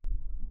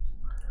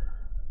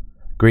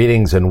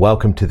Greetings and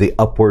welcome to the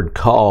Upward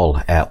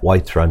Call at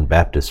Whites Run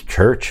Baptist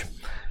Church.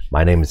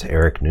 My name is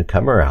Eric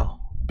Newcomer. I'll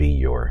be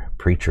your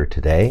preacher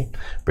today,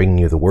 bringing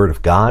you the Word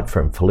of God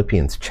from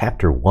Philippians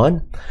chapter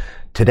 1.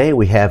 Today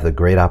we have the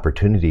great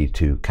opportunity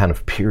to kind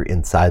of peer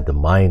inside the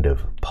mind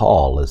of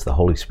Paul as the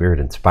Holy Spirit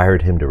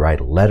inspired him to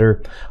write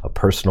a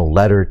personal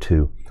letter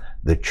to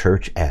the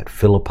church at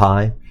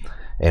Philippi.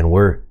 And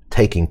we're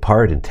taking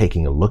part in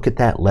taking a look at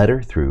that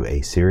letter through a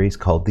series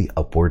called The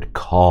Upward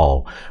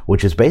Call,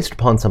 which is based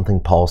upon something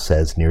Paul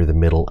says near the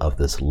middle of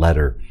this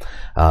letter,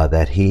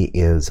 that he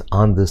is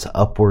on this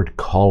upward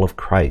call of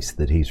Christ,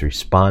 that he's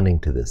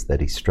responding to this,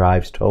 that he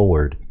strives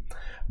toward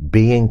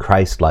being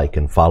Christ-like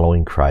and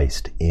following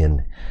Christ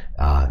in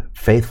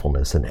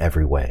faithfulness in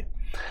every way.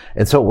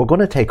 And so what we're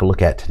going to take a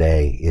look at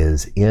today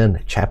is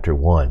in chapter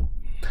 1.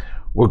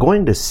 We're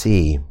going to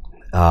see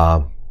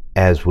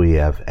as we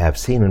have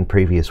seen in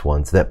previous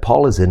ones, that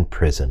Paul is in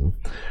prison.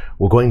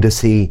 We're going to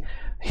see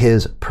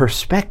his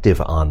perspective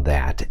on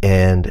that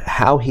and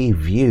how he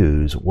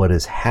views what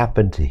has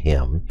happened to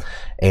him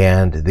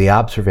and the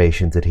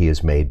observations that he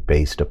has made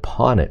based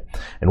upon it.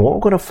 And what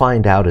we're going to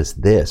find out is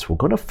this. We're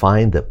going to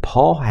find that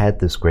Paul had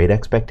this great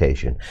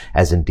expectation,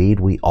 as indeed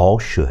we all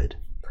should,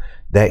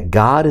 that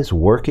God is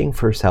working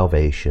for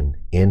salvation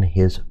in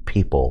his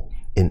people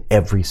in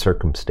every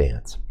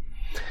circumstance.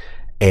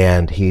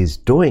 And he's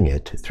doing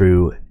it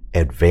through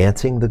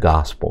advancing the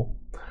gospel,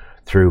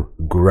 through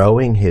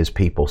growing his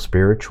people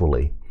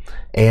spiritually,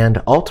 and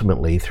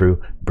ultimately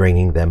through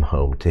bringing them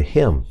home to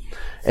him.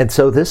 And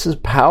so this is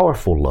a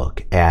powerful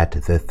look at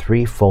the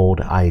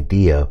threefold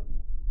idea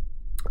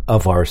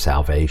of our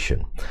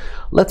salvation.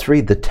 Let's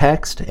read the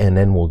text and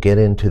then we'll get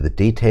into the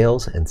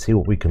details and see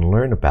what we can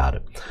learn about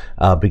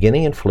it.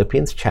 Beginning in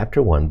Philippians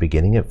chapter 1,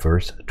 beginning at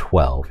verse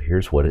 12,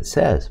 here's what it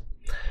says.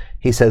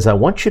 He says, I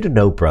want you to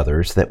know,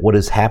 brothers, that what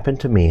has happened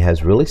to me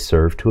has really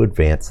served to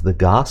advance the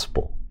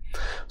gospel,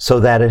 so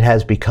that it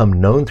has become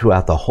known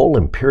throughout the whole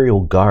imperial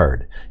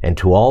guard and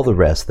to all the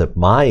rest that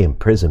my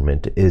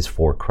imprisonment is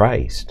for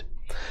Christ.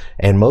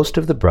 And most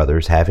of the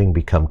brothers, having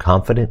become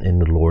confident in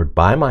the Lord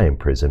by my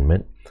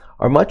imprisonment,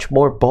 are much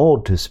more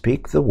bold to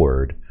speak the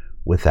word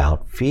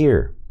without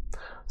fear.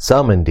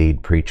 Some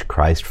indeed preach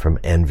Christ from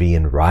envy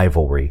and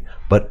rivalry,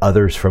 but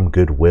others from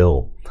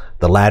goodwill.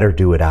 The latter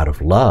do it out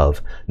of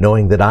love,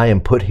 knowing that I am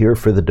put here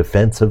for the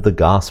defense of the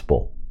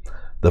gospel.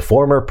 The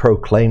former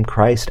proclaim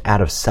Christ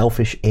out of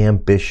selfish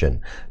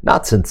ambition,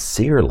 not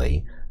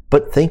sincerely,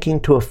 but thinking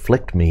to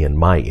afflict me in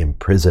my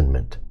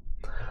imprisonment.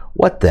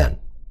 What then?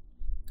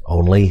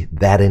 Only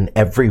that in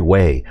every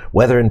way,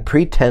 whether in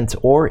pretense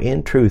or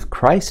in truth,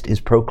 Christ is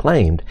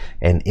proclaimed,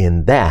 and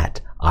in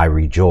that I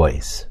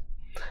rejoice.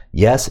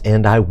 Yes,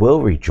 and I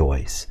will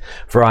rejoice,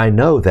 for I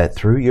know that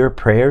through your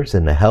prayers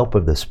and the help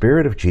of the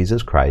Spirit of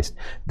Jesus Christ,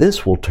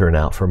 this will turn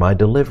out for my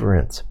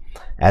deliverance,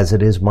 as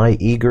it is my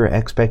eager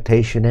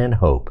expectation and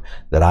hope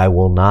that I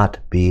will not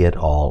be at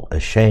all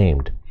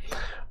ashamed,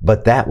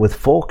 but that with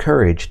full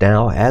courage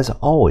now, as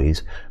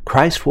always,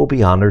 Christ will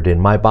be honored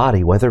in my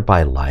body, whether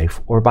by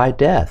life or by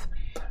death.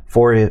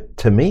 For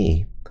to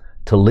me,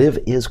 to live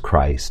is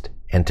Christ,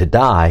 and to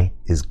die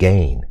is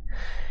gain.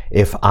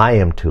 If I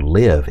am to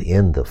live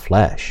in the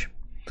flesh,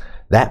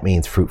 that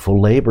means fruitful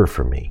labor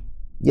for me.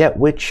 Yet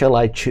which shall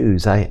I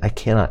choose? I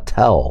cannot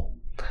tell.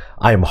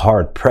 I am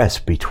hard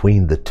pressed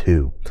between the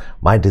two.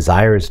 My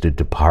desire is to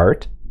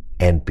depart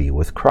and be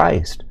with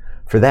Christ,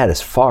 for that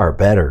is far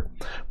better.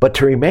 But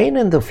to remain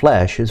in the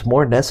flesh is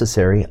more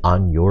necessary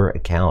on your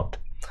account.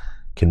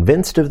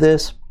 Convinced of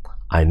this,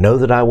 I know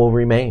that I will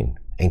remain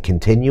and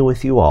continue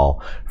with you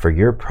all for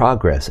your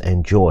progress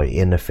and joy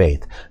in the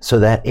faith, so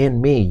that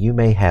in me you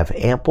may have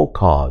ample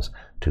cause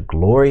to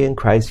glory in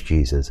Christ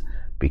Jesus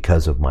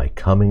because of my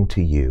coming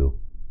to you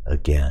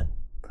again.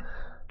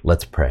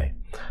 Let's pray.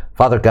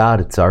 Father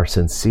God, it's our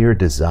sincere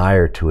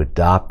desire to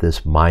adopt this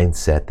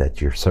mindset that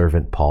your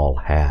servant Paul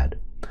had.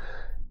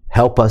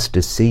 Help us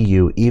to see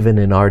you even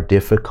in our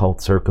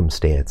difficult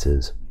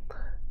circumstances,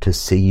 to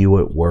see you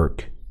at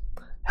work.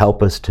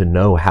 Help us to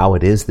know how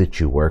it is that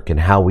you work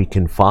and how we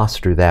can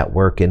foster that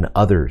work in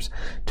others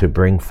to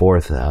bring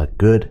forth a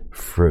good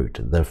fruit,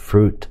 the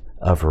fruit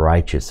of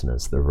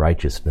righteousness, the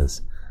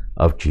righteousness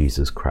of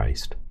Jesus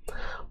Christ.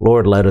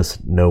 Lord, let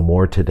us know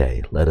more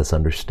today. Let us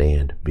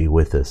understand. Be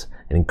with us.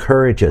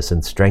 Encourage us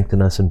and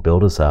strengthen us and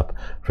build us up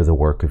for the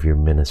work of your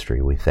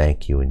ministry. We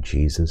thank you in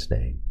Jesus'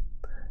 name.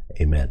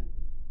 Amen.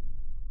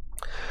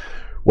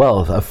 Well,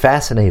 a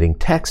fascinating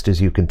text,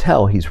 as you can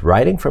tell. He's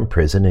writing from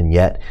prison, and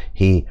yet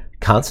he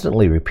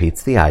constantly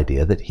repeats the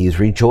idea that he's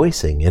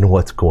rejoicing in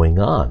what's going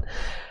on.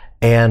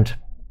 And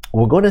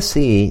we're going to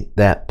see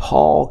that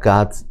Paul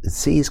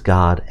sees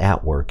God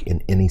at work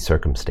in any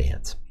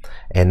circumstance.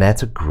 And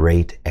that's a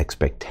great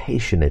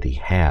expectation that he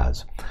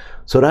has.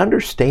 So to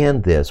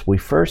understand this, we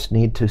first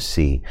need to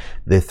see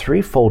the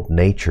threefold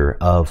nature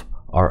of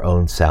our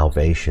own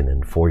salvation.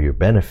 And for your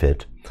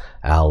benefit,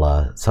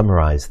 I'll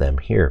summarize them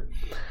here.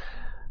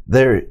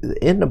 There,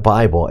 in the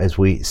Bible, as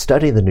we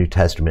study the New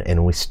Testament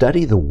and we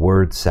study the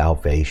word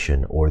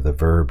salvation or the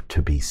verb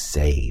to be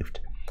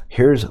saved,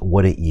 here's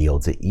what it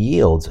yields. It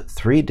yields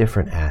three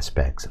different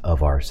aspects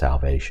of our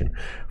salvation.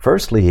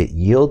 Firstly, it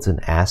yields an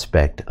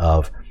aspect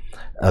of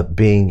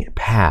being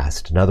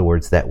past. In other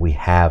words, that we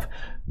have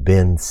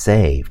been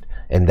saved.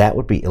 And that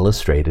would be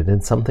illustrated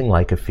in something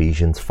like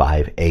Ephesians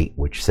 5:8,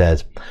 which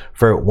says,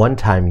 "For at one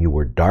time you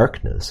were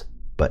darkness,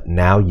 but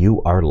now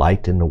you are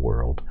light in the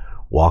world.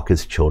 Walk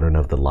as children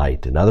of the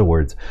light." In other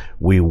words,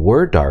 we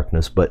were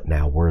darkness, but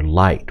now we're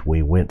light.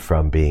 We went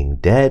from being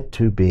dead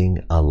to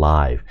being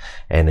alive.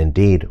 And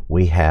indeed,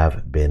 we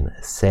have been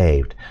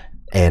saved.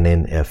 And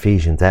in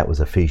Ephesians, that was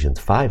Ephesians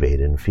 5:8.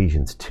 In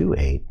Ephesians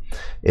 2:8,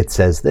 it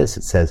says this.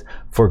 It says,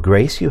 "For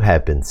grace you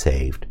have been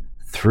saved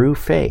through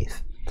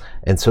faith."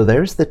 And so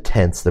there's the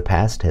tense, the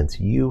past tense.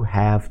 You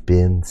have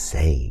been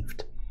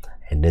saved.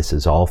 And this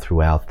is all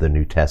throughout the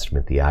New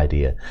Testament, the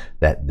idea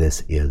that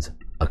this is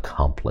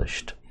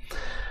accomplished.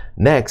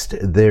 Next,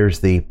 there's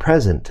the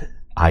present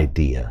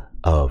idea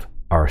of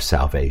our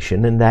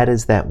salvation, and that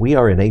is that we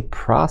are in a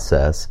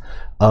process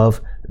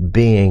of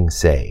being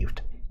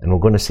saved. And we're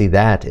going to see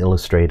that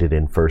illustrated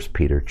in 1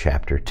 Peter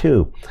chapter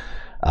 2,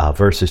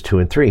 verses 2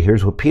 and 3.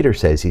 Here's what Peter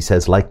says. He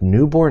says, "Like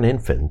newborn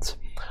infants,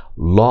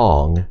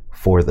 long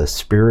for the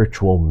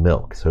spiritual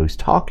milk." So he's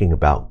talking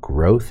about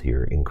growth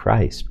here in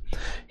Christ.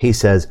 He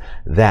says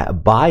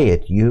that by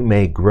it you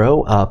may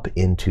grow up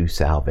into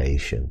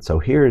salvation. So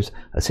here's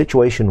a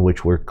situation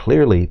which we're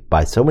clearly,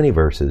 by so many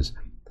verses,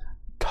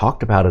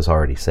 talked about as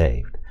already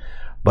saved.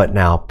 But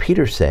now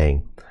Peter's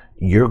saying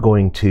you're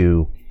going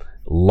to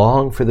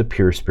long for the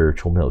pure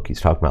spiritual milk.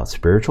 He's talking about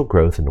spiritual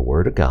growth in the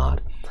Word of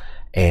God,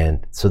 and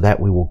so that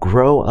we will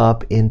grow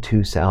up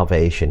into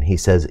salvation. He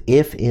says,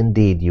 "If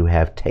indeed you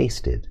have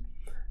tasted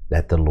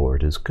that the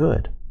Lord is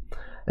good."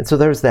 And so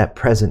there's that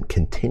present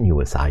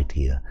continuous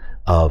idea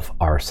of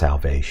our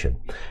salvation.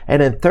 And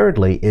then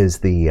thirdly is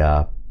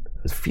the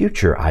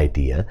future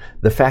idea,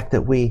 the fact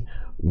that we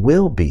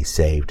will be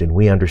saved. And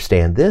we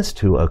understand this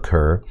to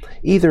occur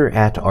either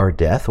at our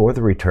death or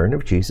the return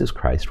of Jesus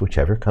Christ,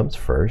 whichever comes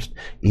first.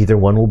 Either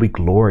one will be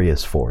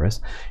glorious for us.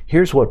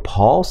 Here's what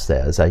Paul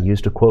says. I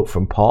used a quote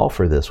from Paul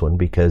for this one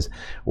because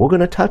we're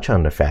going to touch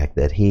on the fact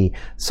that he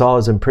saw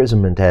his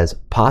imprisonment as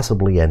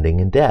possibly ending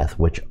in death,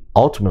 which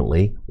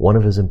ultimately one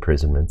of his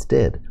imprisonments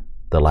did.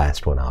 The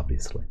last one,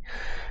 obviously.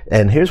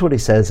 And here's what he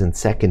says in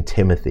 2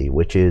 Timothy,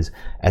 which is,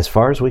 as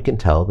far as we can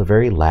tell, the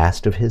very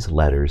last of his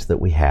letters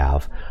that we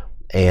have.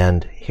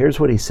 And here's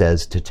what he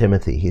says to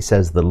Timothy. He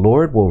says, "The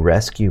Lord will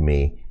rescue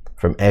me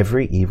from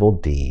every evil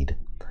deed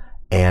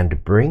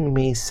and bring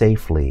me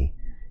safely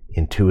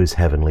into his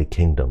heavenly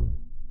kingdom.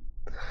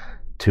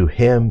 To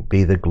him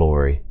be the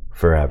glory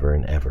forever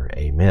and ever.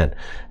 Amen."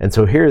 And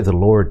so here the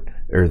Lord,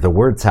 or the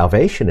word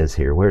salvation is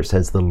here, where it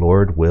says the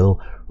Lord will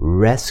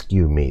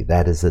rescue me.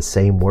 That is the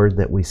same word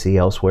that we see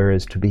elsewhere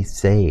as to be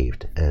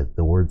saved,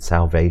 the word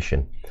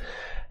salvation.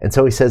 And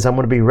so he says, I'm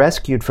going to be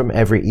rescued from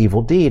every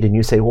evil deed. And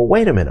you say, well,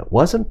 wait a minute.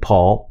 Wasn't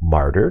Paul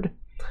martyred?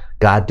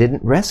 God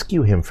didn't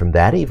rescue him from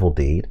that evil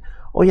deed.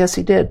 Oh, yes,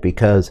 he did,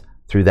 because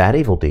through that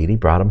evil deed, he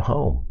brought him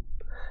home.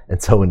 And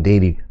so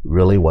indeed, he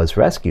really was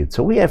rescued.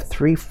 So we have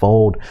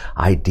threefold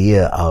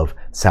idea of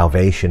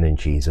salvation in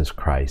Jesus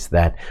Christ,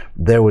 that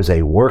there was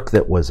a work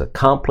that was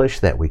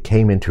accomplished, that we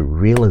came into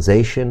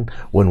realization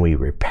when we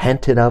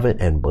repented of it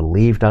and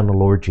believed on the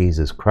Lord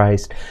Jesus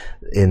Christ.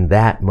 In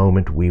that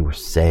moment, we were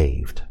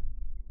saved.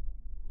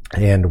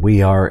 And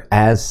we are,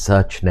 as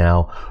such,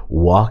 now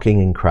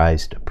walking in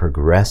Christ,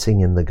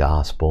 progressing in the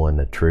gospel and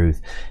the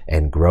truth,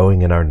 and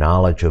growing in our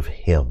knowledge of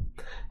Him.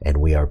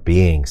 And we are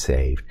being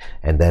saved.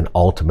 And then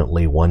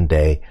ultimately, one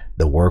day,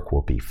 the work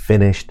will be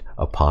finished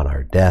upon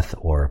our death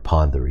or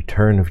upon the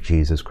return of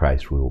Jesus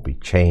Christ. We will be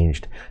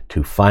changed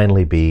to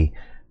finally be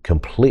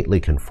completely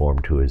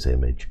conformed to His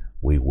image.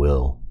 We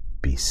will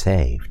be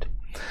saved.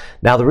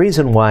 Now, the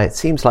reason why it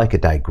seems like a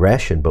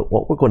digression, but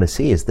what we're going to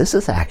see is this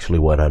is actually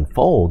what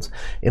unfolds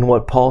in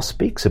what Paul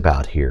speaks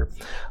about here.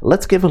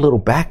 Let's give a little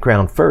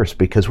background first,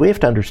 because we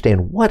have to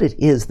understand what it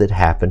is that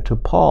happened to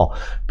Paul.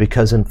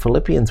 Because in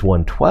Philippians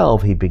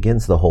 1:12, he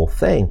begins the whole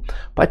thing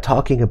by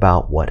talking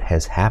about what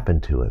has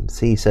happened to him.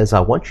 See, he says, I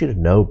want you to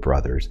know,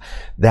 brothers,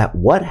 that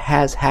what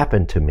has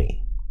happened to me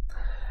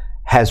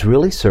has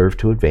really served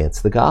to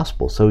advance the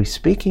gospel. So he's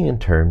speaking in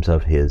terms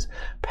of his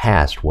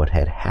past, what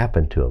had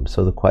happened to him.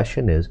 So the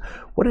question is,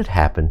 what had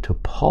happened to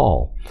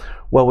Paul?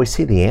 Well, we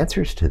see the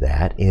answers to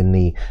that in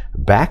the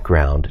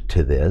background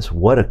to this.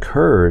 What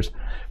occurs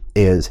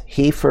is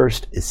he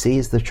first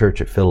sees the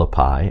church at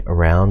Philippi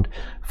around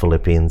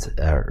Philippians,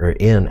 or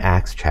in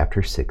Acts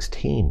chapter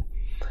 16.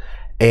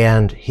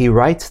 And he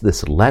writes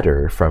this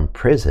letter from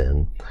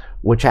prison,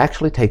 which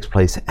actually takes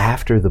place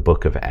after the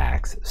book of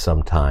Acts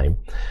sometime,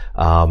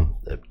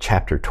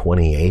 chapter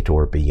 28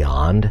 or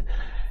beyond.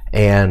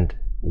 And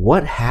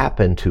what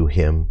happened to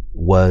him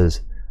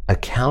was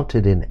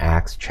accounted in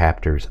Acts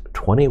chapters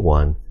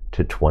 21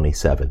 to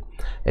 27.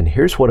 And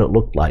here's what it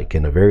looked like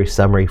in a very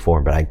summary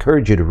form, but I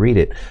encourage you to read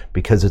it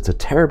because it's a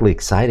terribly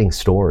exciting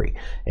story,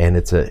 and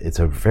it's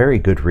a very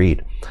good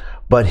read.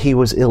 But he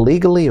was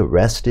illegally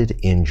arrested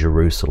in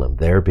Jerusalem,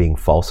 there being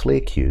falsely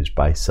accused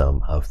by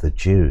some of the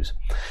Jews.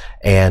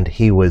 And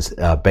he was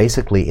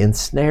basically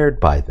ensnared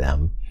by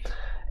them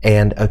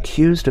and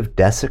accused of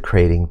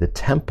desecrating the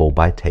temple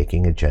by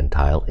taking a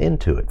Gentile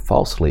into it.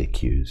 Falsely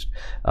accused,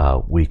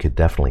 we could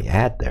definitely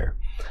add there.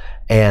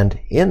 And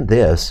in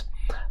this,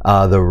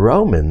 the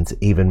Romans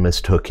even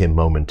mistook him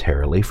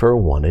momentarily for a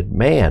wanted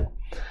man.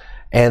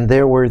 And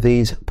there were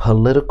these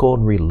political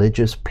and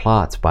religious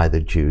plots by the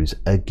Jews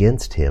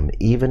against him,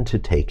 even to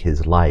take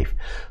his life.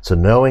 So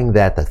knowing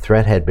that the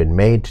threat had been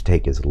made to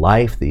take his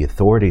life, the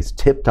authorities,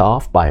 tipped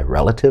off by a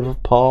relative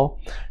of Paul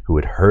who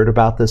had heard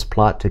about this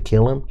plot to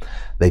kill him,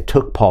 they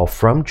took Paul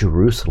from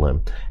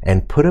Jerusalem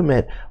and put him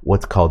at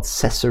what's called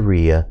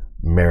Caesarea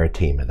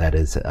Maritima, that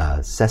is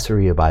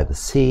Caesarea by the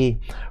sea,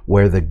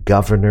 where the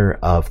governor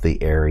of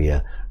the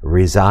area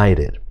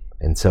resided.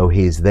 And so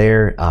he's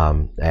there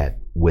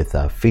with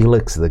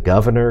Felix, the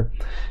governor,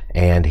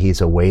 and he's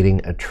awaiting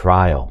a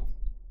trial.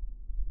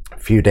 A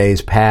few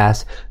days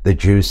pass. The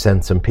Jews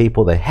send some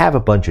people. They have a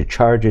bunch of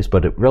charges,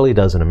 but it really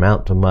doesn't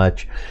amount to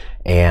much.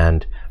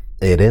 And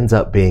it ends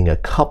up being a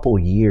couple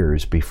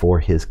years before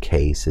his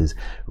case is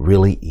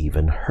really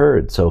even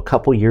heard. So a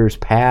couple years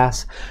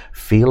pass.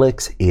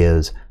 Felix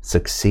is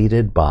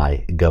succeeded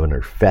by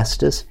Governor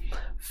Festus.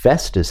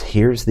 Festus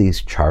hears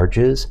these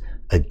charges.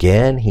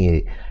 Again,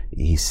 he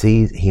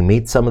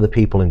meets some of the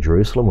people in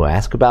Jerusalem who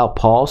ask about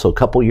Paul. So a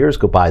couple years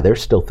go by, they're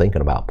still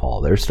thinking about Paul.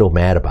 They're still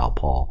mad about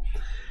Paul.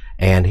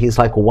 And he's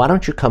like, well, why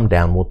don't you come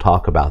down? We'll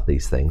talk about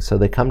these things. So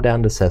they come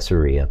down to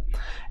Caesarea,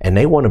 and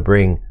they want to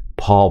bring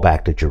Paul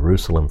back to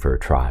Jerusalem for a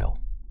trial.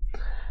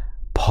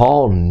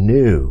 Paul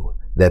knew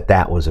that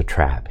that was a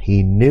trap.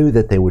 He knew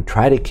that they would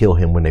try to kill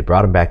him when they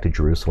brought him back to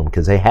Jerusalem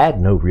because they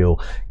had no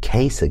real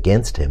case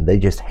against him. They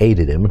just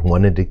hated him and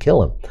wanted to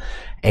kill him.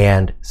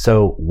 And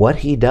so what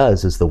he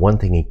does is the one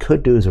thing he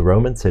could do as a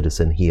Roman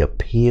citizen. He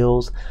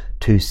appeals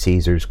to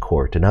Caesar's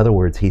court. In other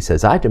words, he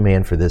says, I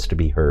demand for this to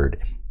be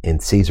heard in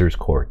Caesar's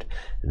court.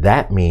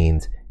 That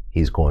means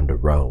he's going to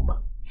Rome.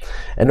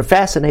 And the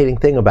fascinating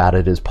thing about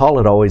it is Paul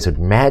had always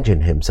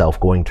imagined himself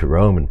going to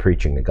Rome and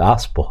preaching the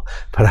gospel.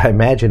 But I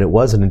imagine it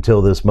wasn't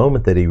until this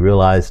moment that he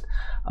realized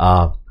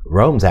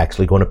Rome's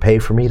actually going to pay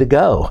for me to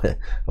go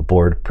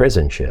aboard a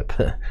prison ship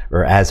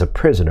or as a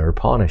prisoner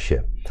upon a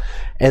ship.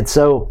 And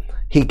so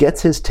he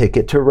gets his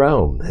ticket to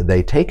Rome.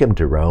 They take him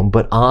to Rome,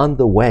 but on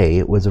the way,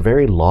 it was a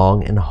very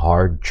long and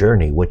hard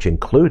journey, which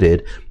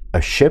included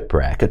a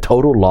shipwreck, a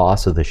total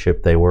loss of the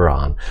ship they were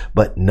on,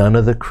 but none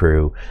of the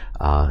crew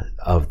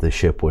of the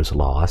ship was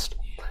lost.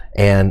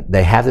 And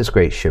they have this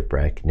great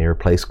shipwreck near a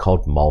place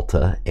called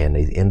Malta, and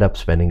they end up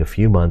spending a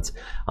few months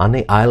on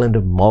the island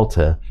of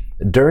Malta,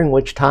 during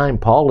which time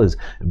Paul is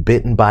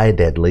bitten by a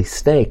deadly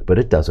snake, but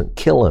it doesn't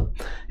kill him.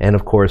 And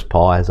of course,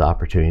 Paul has the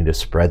opportunity to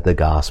spread the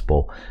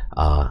gospel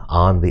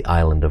on the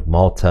island of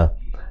Malta.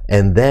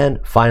 And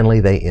then finally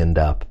they end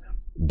up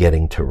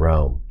getting to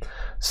Rome.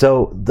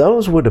 So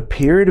those would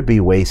appear to be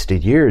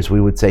wasted years.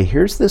 We would say,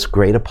 here's this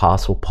great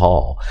apostle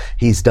Paul.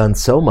 He's done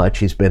so much.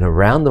 He's been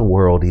around the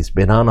world. He's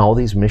been on all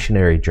these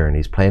missionary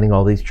journeys, planting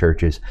all these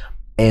churches.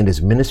 And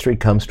his ministry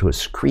comes to a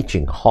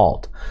screeching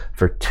halt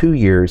for 2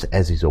 years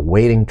as he's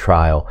awaiting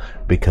trial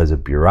because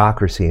of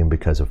bureaucracy and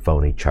because of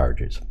phony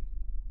charges.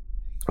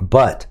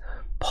 But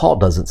Paul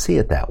doesn't see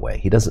it that way.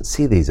 He doesn't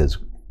see these as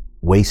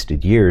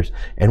wasted years,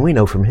 and we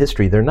know from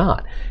history they're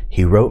not.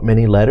 He wrote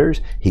many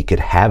letters. He could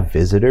have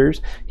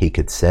visitors. He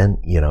could send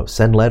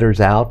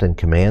letters out and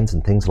commands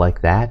and things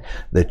like that.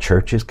 The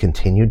churches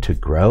continued to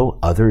grow.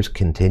 Others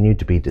continued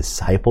to be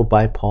discipled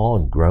by Paul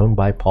and grown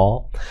by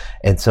Paul.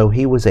 And so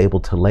he was able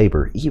to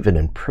labor even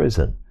in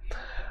prison.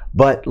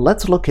 But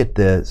let's look at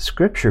the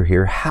scripture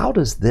here. How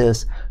does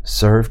this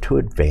serve to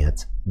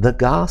advance the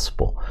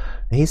gospel?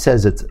 He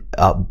says it's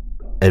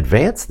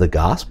advance the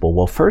gospel.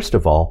 Well, first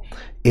of all,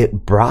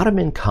 it brought him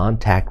in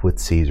contact with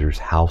Caesar's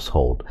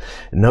household.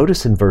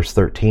 Notice in verse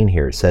 13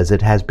 here, it says,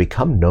 it has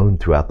become known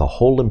throughout the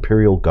whole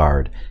imperial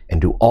guard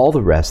and to all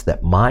the rest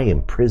that my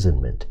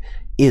imprisonment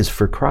is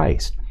for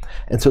Christ.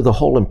 And so the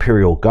whole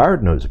imperial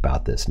guard knows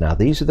about this. Now,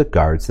 these are the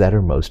guards that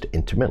are most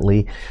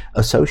intimately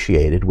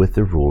associated with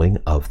the ruling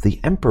of the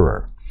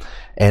emperor.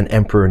 And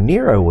Emperor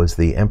Nero was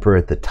the emperor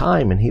at the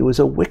time, and he was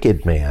a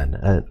wicked man,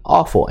 an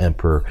awful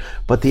emperor.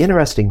 But the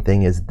interesting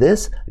thing is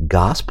this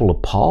gospel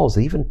of Paul's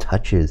even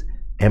touches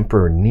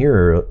Emperor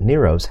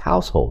Nero's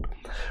household.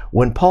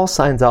 When Paul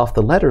signs off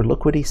the letter,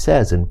 look what he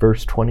says in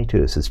verse 22.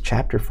 This is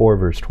chapter 4,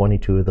 verse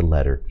 22 of the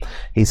letter.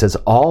 He says,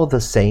 all the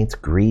saints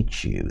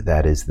greet you,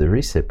 that is the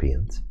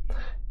recipients,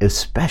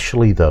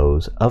 especially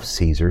those of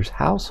Caesar's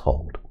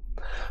household.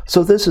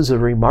 So this is a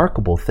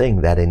remarkable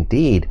thing that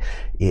indeed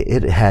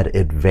it had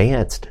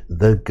advanced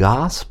the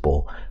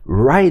gospel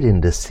right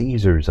into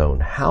Caesar's own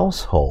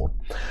household.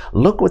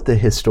 Look what the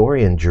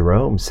historian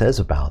Jerome says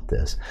about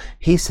this.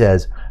 He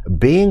says,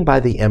 being by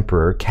the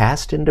emperor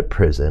cast into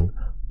prison,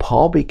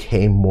 Paul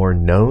became more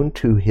known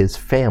to his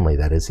family,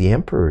 that is the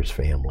emperor's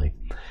family,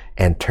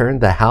 and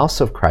turned the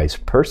house of Christ's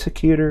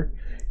persecutor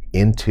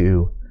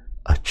into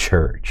a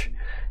church.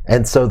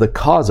 And so the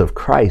cause of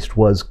Christ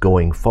was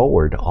going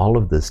forward all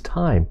of this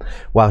time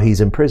while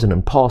he's in prison.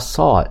 And Paul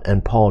saw it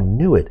and Paul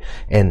knew it.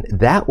 And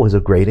that was a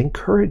great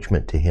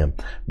encouragement to him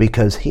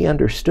because he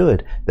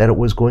understood that it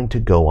was going to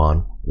go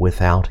on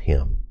without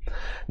him.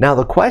 Now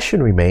the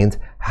question remains,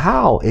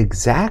 how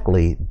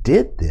exactly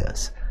did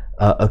this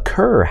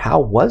occur? How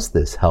was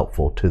this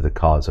helpful to the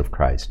cause of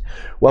Christ?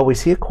 Well, we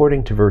see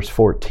according to verse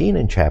 14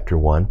 in chapter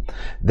 1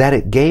 that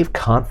it gave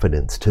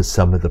confidence to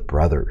some of the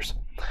brothers.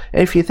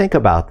 And if you think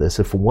about this,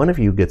 if one of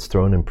you gets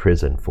thrown in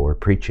prison for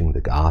preaching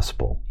the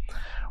gospel,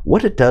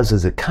 what it does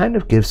is it kind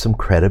of gives some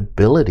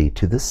credibility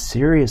to the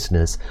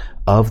seriousness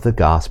of the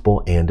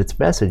gospel and its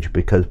message,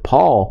 because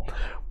Paul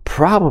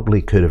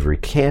probably could have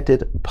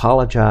recanted,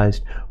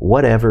 apologized,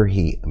 whatever.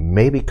 He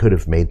maybe could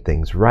have made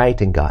things right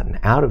and gotten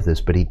out of this,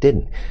 but he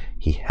didn't.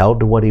 He held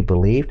to what he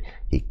believed.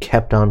 He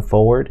kept on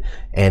forward,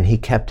 and he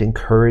kept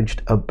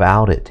encouraged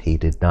about it. He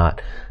did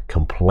not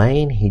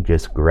complain. He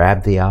just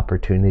grabbed the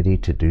opportunity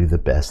to do the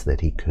best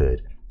that he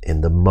could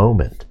in the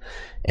moment.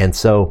 And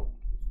so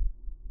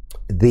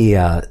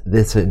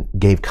this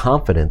gave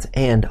confidence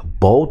and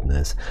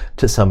boldness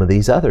to some of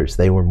these others.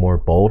 They were more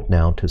bold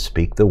now to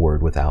speak the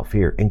word without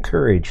fear,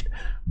 encouraged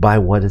by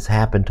what has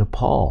happened to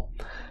Paul.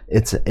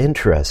 It's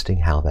interesting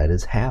how that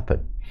has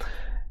happened.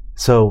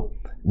 So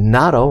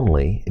not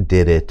only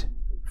did it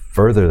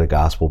further the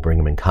gospel, bring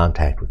them in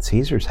contact with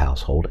Caesar's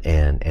household,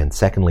 and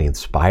secondly,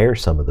 inspire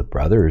some of the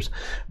brothers.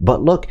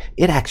 But look,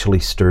 it actually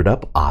stirred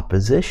up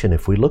opposition.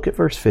 If we look at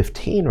verse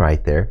 15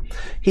 right there,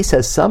 he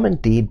says, some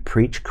indeed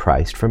preach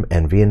Christ from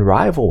envy and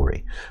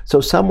rivalry. So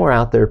some were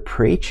out there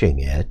preaching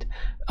it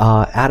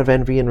out of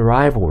envy and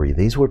rivalry.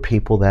 These were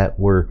people that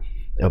were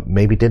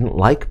maybe didn't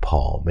like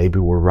Paul, maybe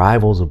were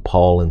rivals of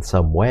Paul in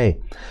some way.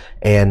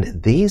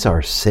 And these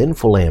are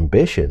sinful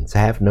ambitions. I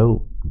have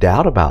no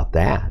doubt about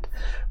that.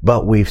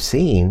 But we've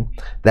seen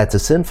that the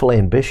sinful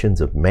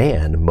ambitions of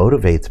man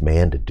motivates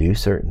man to do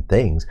certain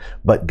things,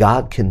 but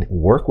God can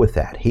work with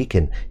that. He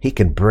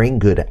can bring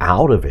good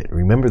out of it.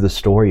 Remember the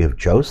story of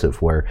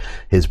Joseph, where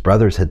his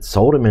brothers had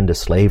sold him into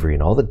slavery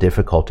and all the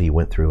difficulty he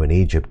went through in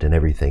Egypt and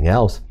everything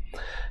else.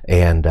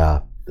 And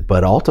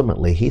but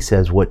ultimately he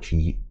says, what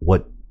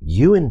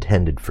you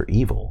intended for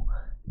evil,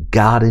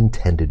 God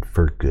intended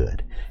for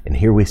good. And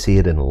here we see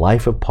it in the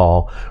life of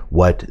Paul.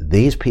 What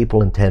these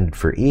people intended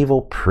for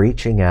evil,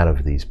 preaching out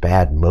of these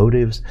bad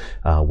motives,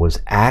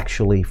 was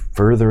actually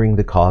furthering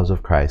the cause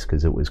of Christ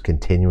because it was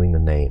continuing the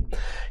name.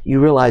 You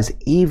realize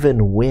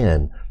even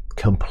when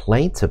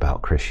complaints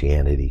about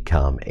Christianity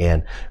come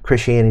and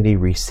Christianity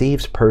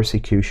receives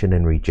persecution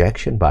and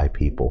rejection by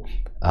people,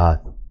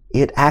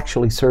 it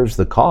actually serves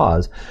the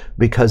cause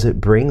because it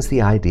brings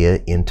the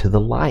idea into the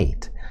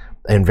light.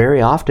 And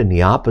very often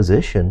the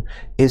opposition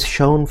is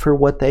shown for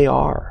what they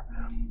are.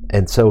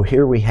 And so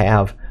here we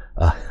have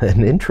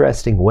an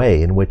interesting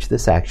way in which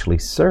this actually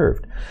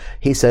served.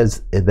 He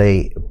says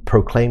they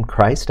proclaim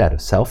Christ out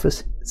of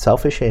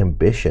selfish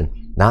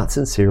ambition, not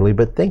sincerely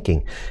but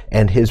thinking.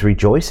 And his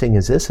rejoicing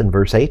is this in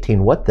verse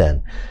 18. What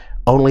then?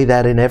 Only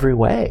that in every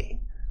way,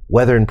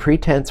 whether in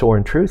pretense or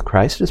in truth,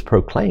 Christ is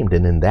proclaimed,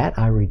 and in that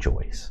I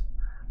rejoice.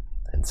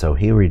 And so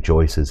he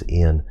rejoices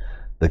in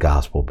the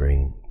gospel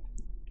bringing,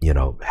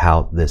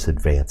 how this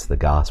advanced the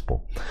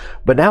gospel.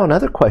 But now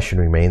another question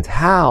remains,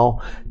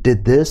 how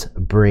did this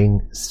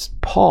bring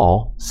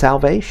Paul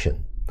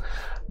salvation?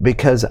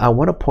 Because I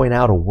want to point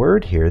out a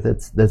word here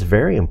that's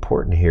very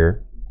important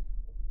here.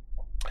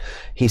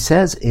 He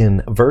says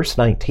in verse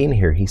 19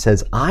 here, he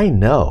says, I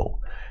know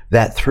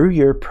that through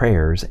your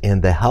prayers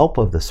and the help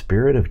of the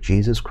Spirit of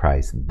Jesus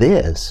Christ,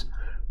 this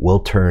will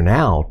turn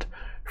out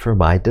for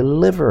my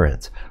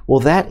deliverance.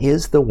 Well, that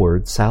is the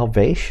word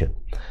salvation.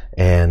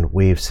 And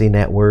we've seen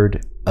that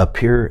word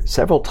appear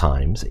several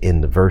times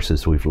in the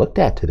verses we've looked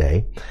at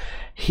today.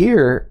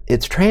 Here,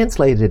 it's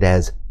translated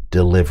as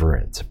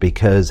deliverance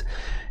because,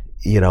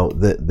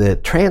 the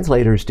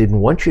translators didn't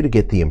want you to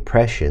get the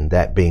impression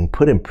that being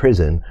put in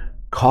prison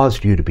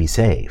caused you to be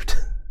saved.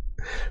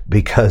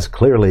 Because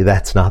clearly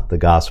that's not the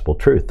gospel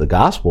truth. The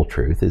gospel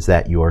truth is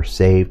that you are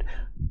saved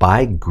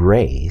by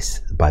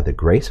grace, by the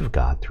grace of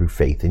God through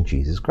faith in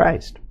Jesus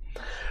Christ.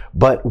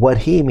 But what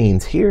he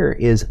means here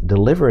is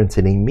deliverance,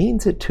 and he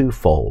means it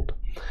twofold.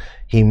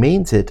 He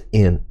means it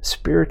in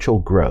spiritual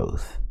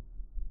growth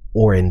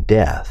or in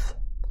death.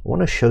 I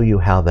want to show you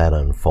how that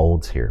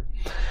unfolds here.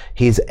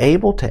 He's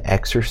able to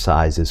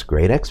exercise his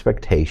great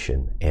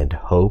expectation and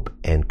hope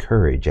and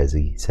courage, as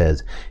he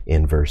says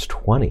in verse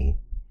 20.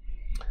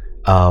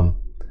 And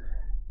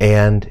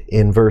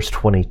in verse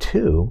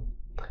 22,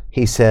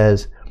 he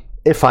says,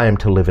 if I am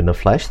to live in the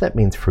flesh, that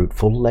means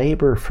fruitful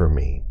labor for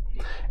me.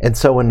 And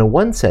so in the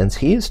one sense,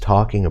 he is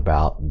talking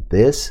about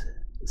this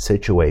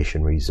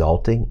situation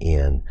resulting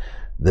in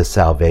the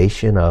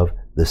salvation of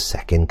the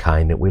second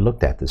kind that we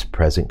looked at, this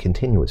present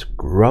continuous,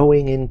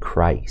 growing in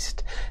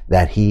Christ,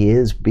 that he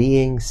is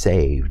being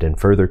saved and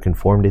further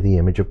conformed to the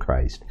image of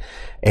Christ.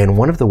 And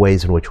one of the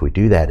ways in which we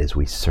do that is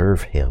we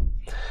serve him.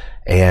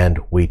 And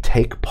we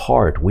take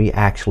part, we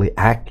actually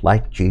act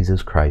like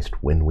Jesus Christ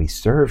when we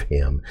serve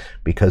him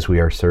because we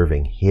are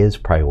serving his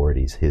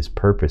priorities, his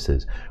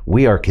purposes.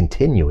 We are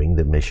continuing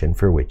the mission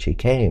for which he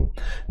came.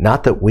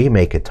 Not that we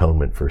make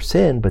atonement for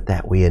sin, but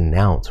that we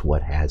announce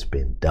what has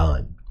been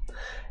done.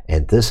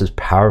 And this is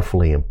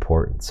powerfully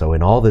important. So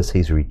in all this,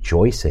 he's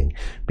rejoicing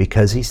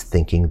because he's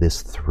thinking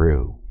this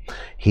through.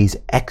 He's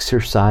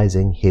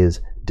exercising his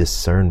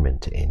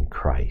discernment in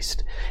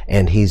Christ,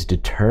 and he's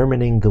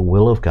determining the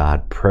will of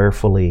God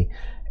prayerfully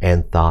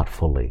and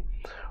thoughtfully.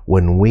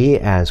 When we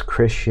as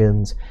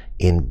Christians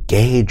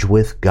engage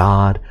with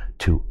God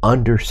to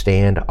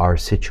understand our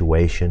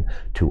situation,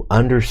 to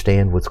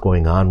understand what's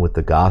going on with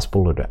the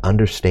gospel, or to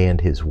understand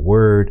his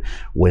word,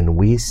 when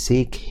we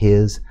seek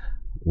his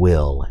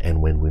will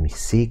and when we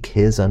seek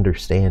his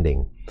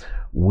understanding,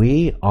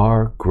 we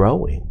are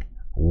growing.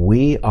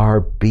 We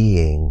are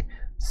being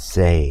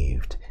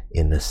saved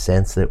in the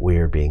sense that we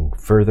are being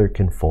further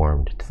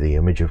conformed to the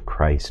image of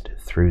Christ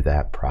through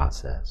that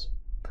process.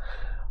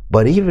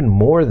 But even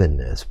more than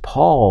this,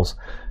 Paul's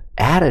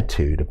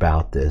attitude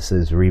about this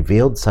is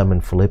revealed some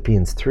in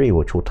Philippians 3,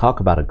 which we'll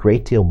talk about a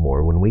great deal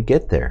more when we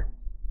get there.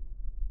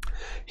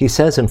 He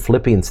says in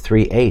Philippians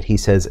 3:8, he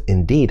says,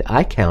 "Indeed,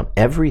 I count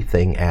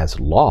everything as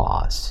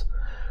loss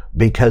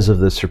because of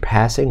the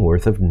surpassing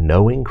worth of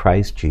knowing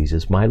Christ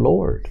Jesus my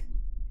Lord."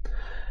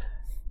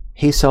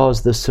 He saw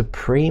as the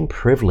supreme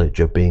privilege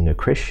of being a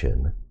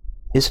Christian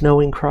is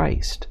knowing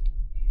Christ.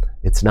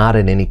 It's not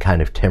in any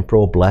kind of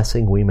temporal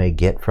blessing we may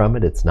get from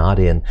it. It's not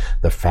in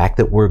the fact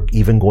that we're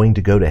even going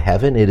to go to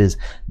heaven. It is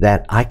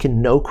that I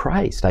can know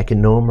Christ. I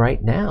can know him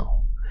right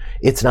now.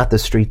 It's not the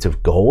streets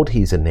of gold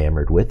he's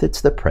enamored with.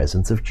 It's the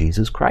presence of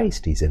Jesus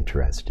Christ he's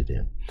interested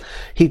in.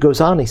 He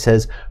goes on, he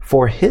says,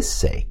 "For his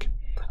sake,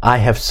 I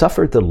have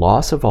suffered the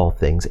loss of all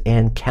things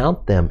and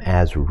count them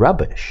as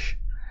rubbish,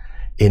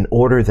 in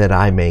order that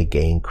I may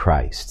gain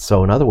Christ."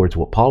 So in other words,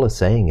 what Paul is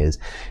saying is,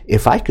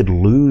 if I could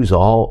lose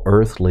all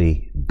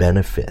earthly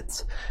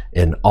benefits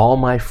and all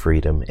my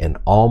freedom and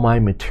all my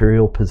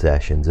material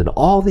possessions and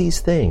all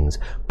these things,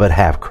 but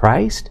have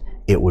Christ,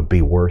 it would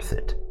be worth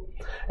it.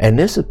 And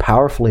this is a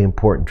powerfully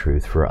important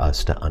truth for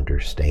us to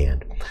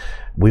understand.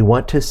 We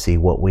want to see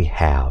what we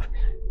have,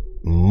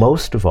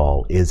 most of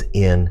all, is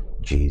in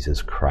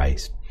Jesus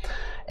Christ.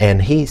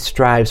 And he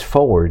strives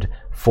forward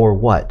for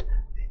what?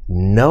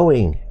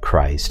 Knowing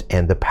Christ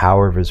and the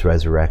power of his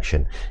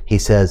resurrection. He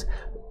says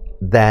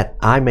that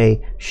I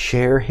may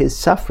share his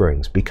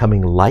sufferings,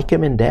 becoming like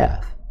him in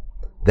death,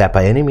 that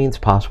by any means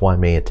possible I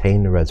may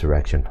attain the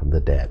resurrection from the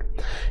dead.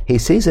 He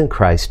sees in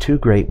Christ two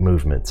great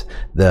movements,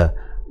 the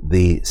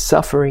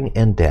suffering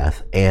and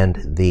death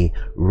and the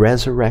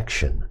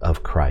resurrection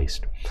of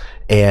Christ.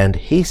 And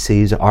he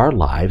sees our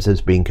lives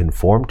as being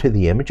conformed to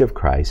the image of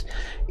Christ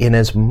in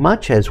as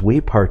much as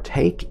we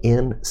partake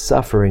in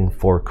suffering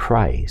for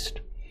Christ.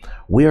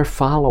 We are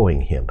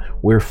following him.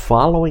 We're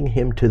following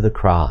him to the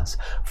cross,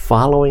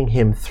 following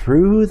him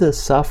through the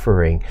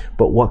suffering.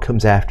 But what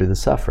comes after the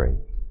suffering?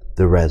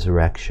 The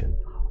resurrection.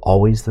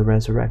 Always the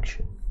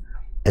resurrection.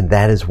 And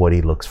that is what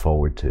he looks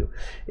forward to,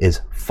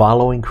 is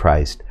following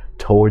Christ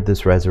toward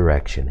this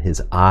resurrection.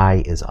 His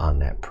eye is on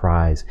that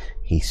prize.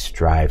 He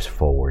strives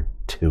forward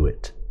to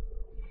it.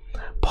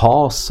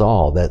 Paul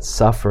saw that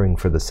suffering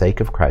for the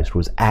sake of Christ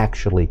was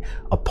actually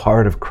a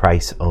part of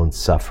Christ's own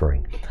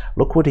suffering.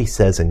 Look what he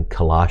says in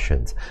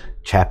Colossians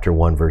chapter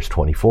 1, verse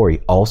 24. He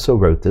also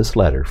wrote this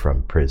letter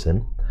from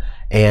prison,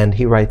 and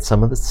he writes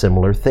some of the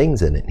similar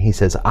things in it. He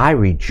says, "I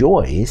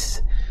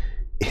rejoice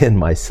in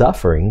my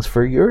sufferings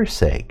for your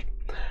sake,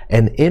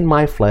 and in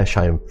my flesh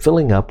I am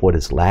filling up what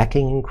is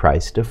lacking in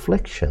Christ's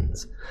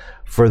afflictions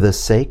for the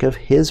sake of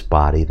his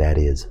body, that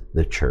is,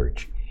 the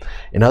church."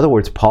 In other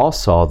words, Paul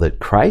saw that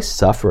Christ's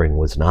suffering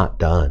was not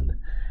done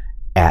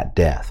at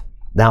death.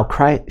 Now,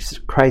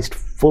 Christ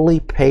fully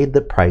paid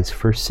the price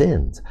for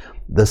sins.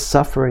 The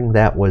suffering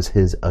that was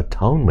his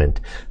atonement,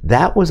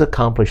 that was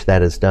accomplished,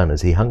 that is done.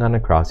 As he hung on the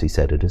cross, he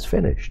said, "It is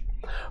finished."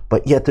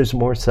 But yet there's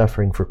more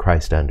suffering for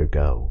Christ to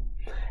undergo,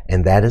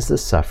 and that is the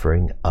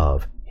suffering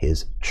of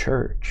his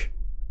church.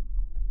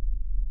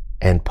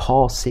 And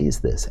Paul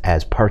sees this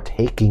as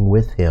partaking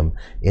with him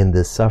in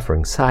this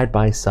suffering, side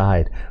by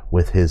side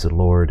with his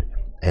Lord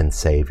and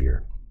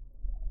Savior.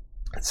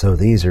 So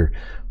these are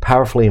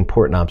powerfully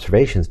important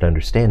observations to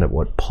understand that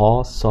what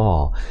Paul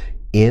saw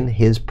in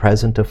his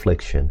present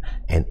affliction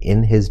and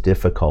in his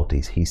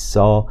difficulties, he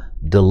saw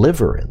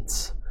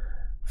deliverance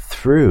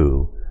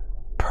through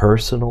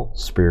personal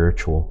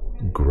spiritual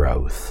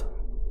growth.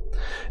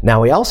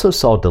 Now, he also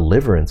saw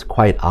deliverance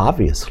quite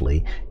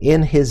obviously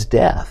in his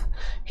death.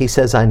 He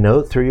says, "I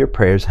know through your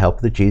prayers, help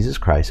that Jesus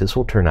Christ, this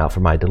will turn out for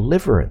my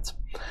deliverance."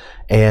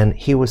 And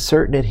he was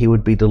certain that he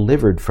would be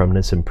delivered from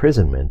this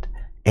imprisonment,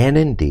 and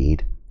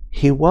indeed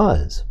he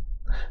was.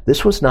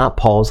 This was not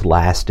Paul's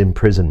last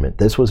imprisonment.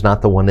 This was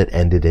not the one that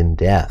ended in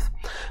death.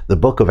 The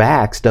book of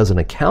Acts doesn't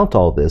account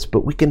all this,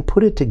 but we can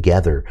put it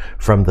together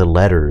from the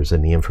letters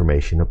and the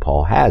information that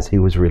Paul has. He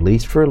was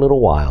released for a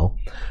little while,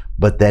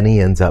 but then he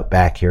ends up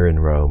back here in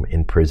Rome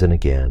in prison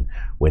again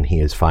when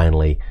he is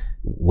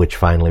which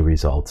finally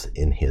results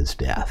in his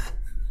death.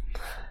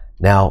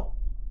 Now,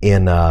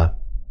 in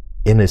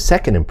his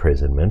second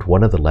imprisonment,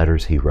 one of the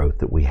letters he wrote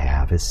that we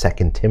have is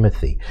 2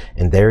 Timothy,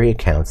 and there he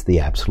accounts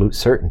the absolute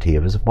certainty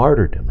of his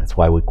martyrdom. That's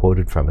why we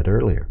quoted from it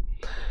earlier.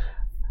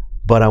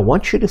 But I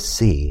want you to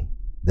see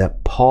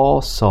that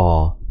Paul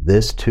saw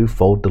this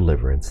twofold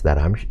deliverance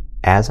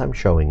as I'm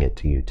showing it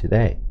to you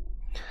today.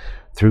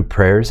 Through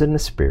prayers in the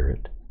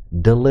Spirit,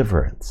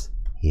 deliverance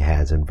he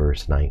has in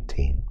verse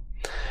 19.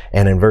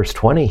 And in verse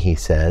 20 he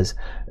says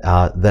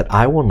that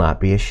I will not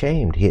be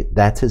ashamed.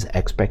 That's his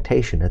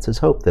expectation. That's his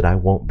hope, that I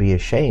won't be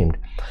ashamed.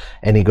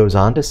 And he goes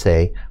on to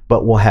say,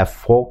 but will have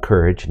full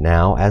courage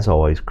now, as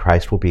always,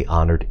 Christ will be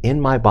honored in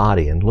my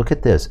body. And look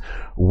at this,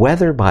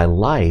 whether by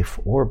life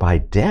or by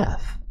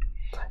death.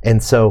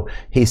 And so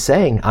he's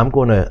saying, I'm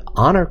going to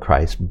honor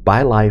Christ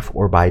by life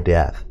or by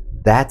death.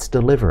 That's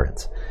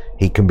deliverance.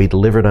 He can be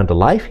delivered unto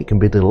life. He can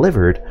be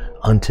delivered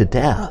unto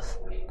death.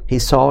 He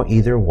saw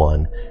either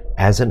one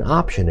as an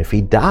option. If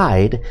he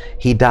died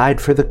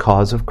for the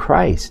cause of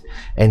Christ.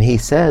 And he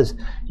says,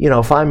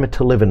 if I'm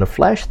to live in the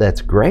flesh,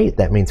 that's great.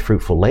 That means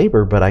fruitful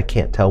labor, but I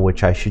can't tell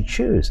which I should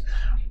choose.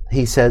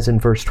 He says in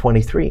verse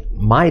 23,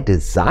 my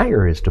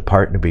desire is to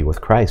part and to be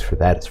with Christ, for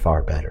that is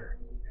far better.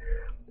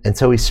 And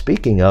so he's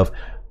speaking of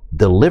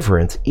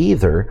deliverance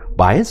either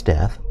by his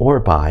death or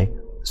by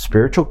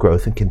spiritual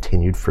growth and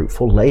continued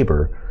fruitful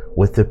labor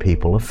with the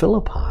people of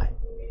Philippi.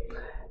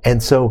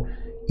 And so,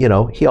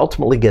 he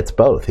ultimately gets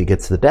both. He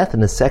gets the death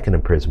in his second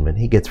imprisonment.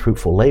 He gets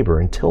fruitful labor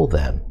until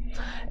then.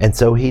 And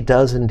so he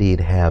does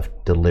indeed have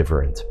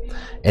deliverance.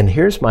 And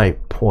here's my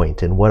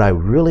point, and what I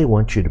really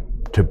want you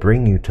to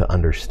bring you to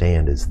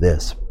understand is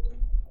this.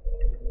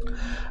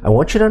 I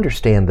want you to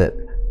understand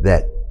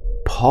that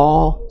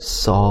Paul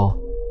saw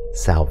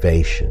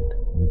salvation,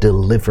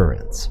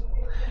 deliverance,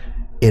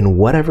 in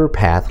whatever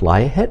path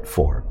lie ahead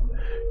for him.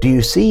 Do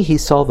you see he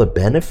saw the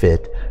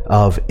benefit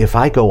of, if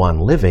I go on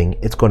living,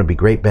 it's going to be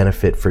great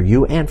benefit for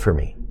you and for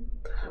me.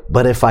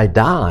 But if I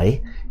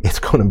die, it's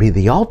going to be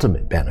the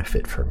ultimate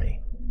benefit for me.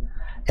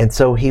 And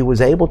so he was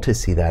able to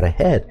see that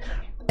ahead.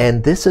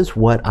 And this is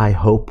what I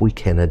hope we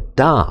can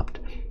adopt.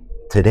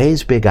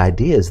 Today's big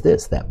idea is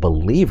this, that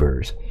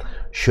believers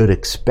should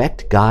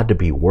expect God to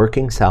be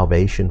working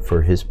salvation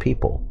for his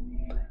people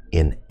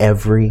in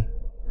every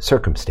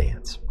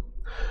circumstance,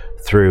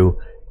 through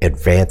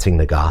advancing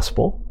the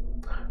gospel,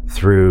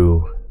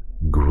 through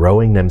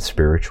growing them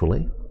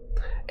spiritually,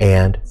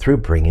 and through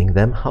bringing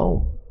them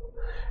home.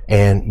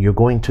 And you're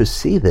going to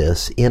see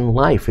this in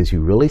life as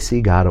you really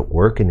see God at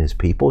work in his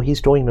people.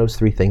 He's doing those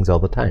three things all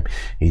the time.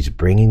 He's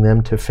bringing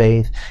them to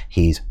faith,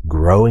 he's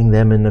growing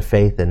them in the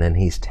faith, and then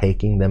he's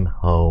taking them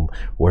home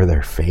where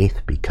their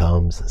faith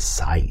becomes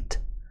sight.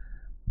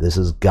 This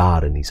is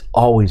God, and he's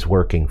always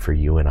working for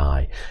you and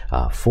I,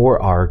 for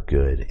our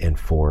good and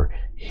for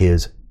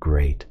his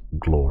great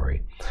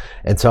glory.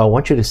 And so I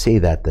want you to see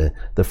that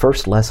the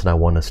first lesson I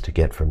want us to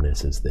get from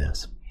this is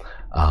this.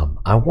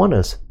 I want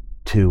us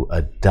to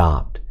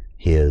adopt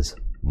his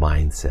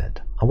mindset.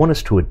 I want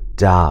us to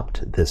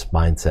adopt this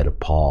mindset of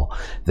Paul,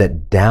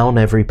 that down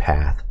every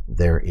path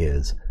there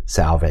is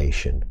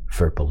salvation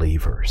for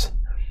believers.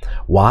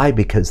 Why?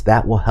 Because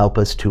that will help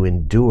us to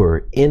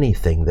endure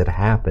anything that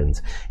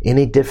happens,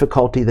 any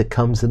difficulty that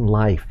comes in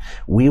life.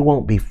 We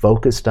won't be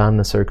focused on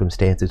the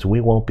circumstances.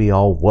 We won't be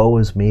all woe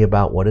is me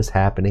about what is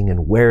happening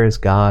and where is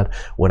God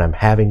when I'm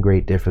having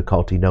great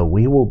difficulty. No,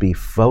 we will be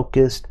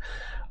focused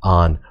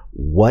on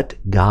what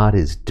God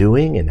is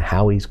doing and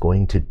how he's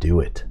going to do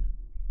it.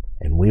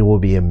 And we will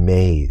be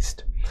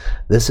amazed.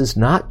 This is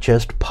not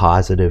just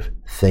positive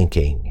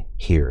thinking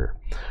here.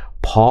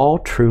 Paul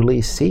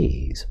truly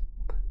sees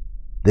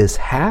this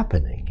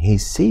happening. He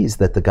sees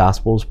that the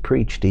gospel is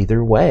preached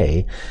either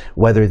way,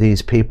 whether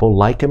these people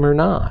like him or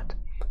not,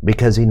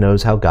 because he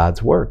knows how God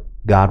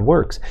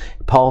works.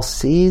 Paul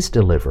sees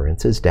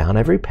deliverance as down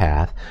every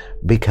path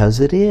because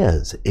it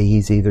is.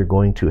 He's either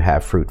going to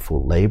have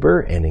fruitful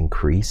labor and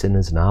increase in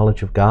his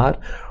knowledge of God,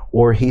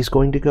 or he's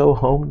going to go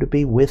home to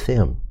be with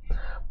him.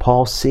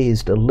 Paul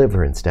sees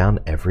deliverance down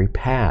every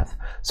path.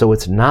 So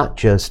it's not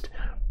just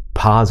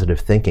positive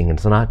thinking.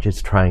 It's not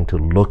just trying to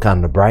look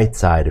on the bright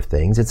side of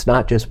things. It's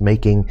not just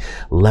making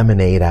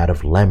lemonade out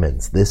of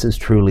lemons. This is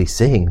truly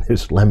seeing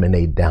there's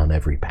lemonade down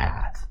every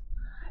path.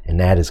 And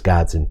that is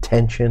God's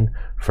intention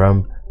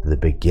from the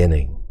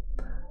beginning.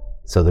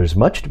 So there's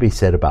much to be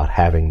said about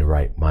having the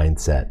right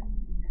mindset.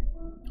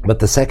 But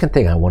the second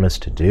thing I want us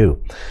to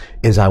do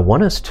is I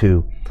want us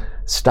to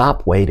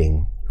stop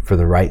waiting for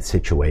the right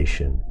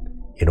situation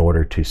in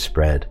order to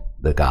spread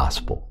the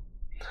gospel.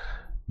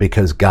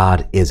 Because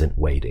God isn't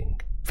waiting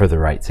for the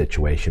right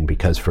situation,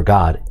 because for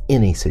God,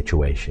 any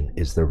situation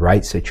is the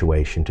right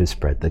situation to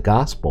spread the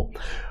gospel.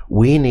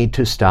 We need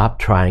to stop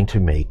trying to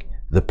make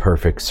the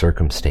perfect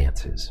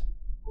circumstances.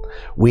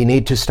 We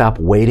need to stop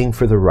waiting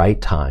for the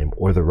right time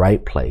or the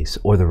right place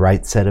or the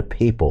right set of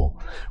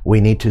people.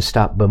 We need to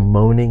stop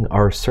bemoaning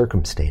our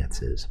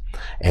circumstances,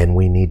 and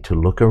we need to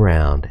look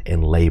around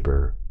and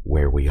labor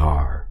where we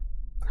are.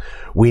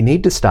 We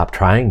need to stop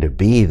trying to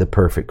be the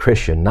perfect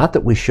Christian. Not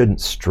that we shouldn't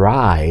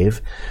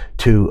strive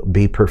to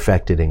be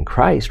perfected in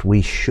Christ.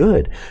 We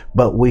should,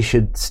 but we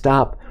should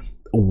stop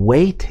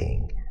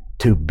waiting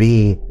to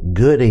be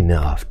good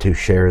enough to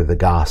share the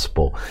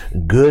gospel,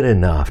 good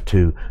enough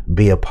to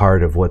be a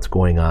part of what's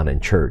going on in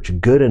church,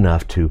 good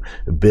enough to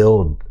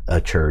build a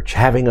church,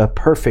 having a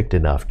perfect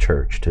enough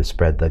church to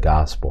spread the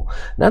gospel.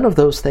 None of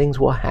those things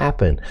will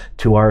happen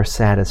to our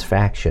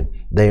satisfaction.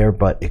 They are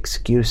but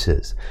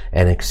excuses.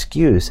 An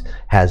excuse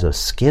has a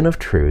skin of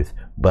truth,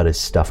 but is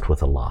stuffed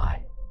with a lie.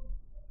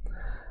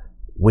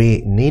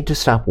 We need to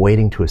stop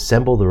waiting to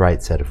assemble the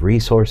right set of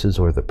resources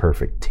or the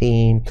perfect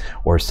team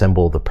or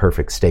assemble the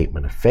perfect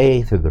statement of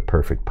faith or the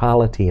perfect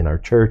polity in our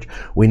church.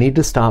 We need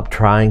to stop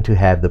trying to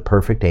have the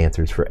perfect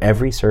answers for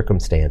every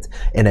circumstance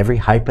and every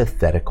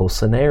hypothetical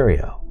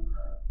scenario.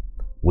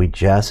 We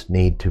just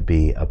need to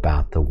be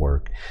about the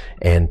work.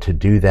 And to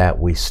do that,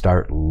 we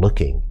start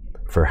looking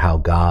for how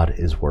God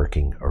is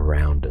working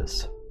around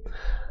us.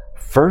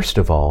 First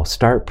of all,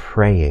 start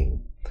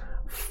praying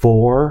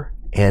for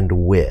and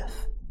with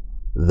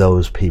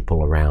those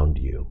people around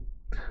you.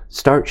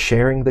 Start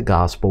sharing the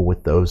gospel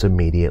with those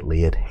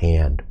immediately at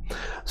hand.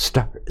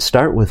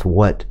 Start with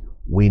what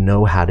we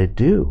know how to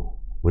do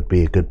would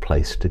be a good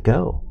place to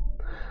go.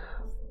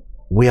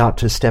 We ought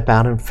to step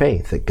out in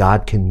faith that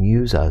God can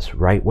use us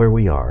right where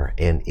we are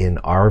and in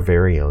our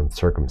very own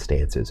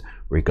circumstances,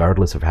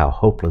 regardless of how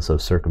hopeless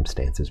those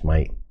circumstances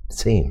might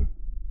seem.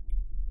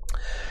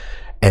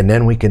 And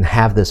then we can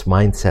have this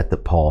mindset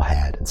that Paul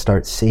had and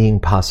start seeing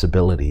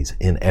possibilities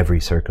in every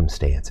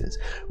circumstances.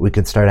 We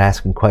can start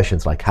asking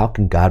questions like, how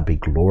can God be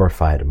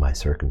glorified in my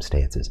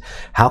circumstances?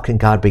 How can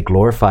God be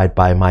glorified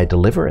by my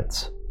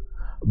deliverance,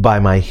 by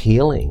my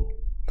healing?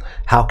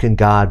 How can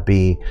God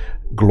be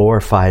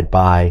glorified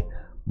by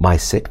my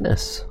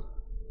sickness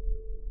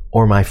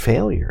or my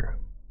failure?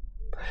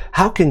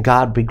 How can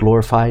God be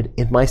glorified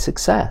in my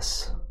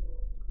success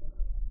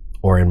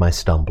or in my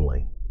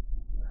stumbling?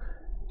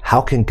 How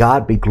can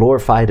God be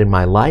glorified in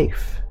my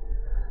life?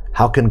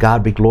 How can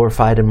God be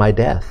glorified in my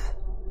death?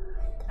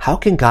 How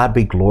can God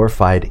be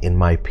glorified in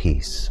my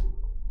peace?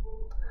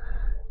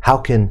 How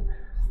can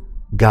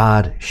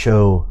God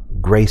show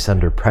grace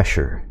under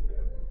pressure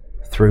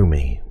through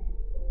me?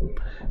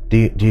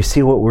 Do you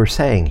see what we're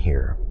saying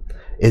here?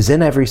 Is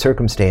in every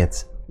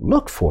circumstance,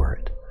 look for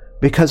it.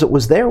 Because it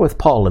was there with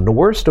Paul in the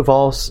worst of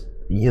all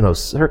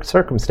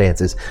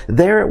circumstances.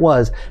 There it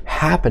was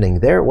happening.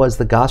 There it was,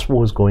 the gospel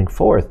was going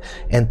forth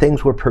and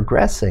things were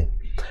progressing.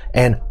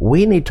 And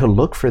we need to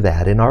look for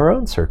that in our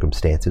own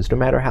circumstances, no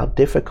matter how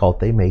difficult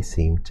they may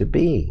seem to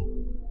be.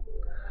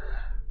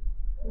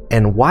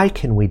 And why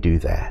can we do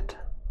that?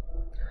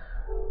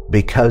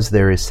 Because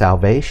there is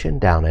salvation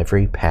down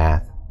every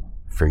path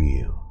for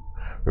you.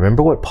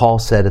 Remember what Paul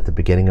said at the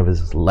beginning of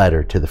his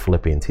letter to the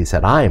Philippians. He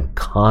said, I am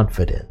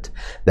confident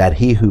that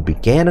he who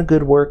began a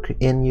good work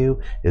in you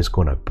is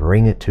going to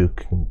bring it to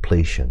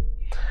completion.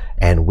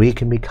 And we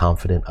can be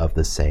confident of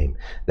the same,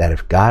 that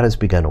if God has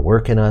begun a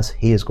work in us,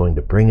 he is going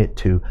to bring it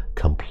to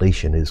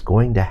completion. It is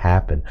going to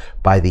happen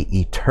by the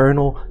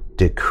eternal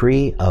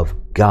decree of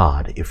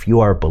God. If you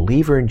are a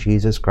believer in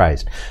Jesus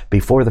Christ,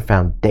 before the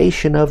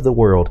foundation of the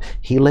world,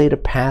 he laid a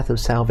path of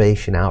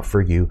salvation out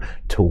for you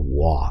to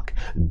walk,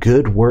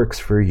 good works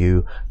for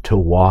you to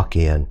walk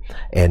in,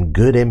 and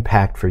good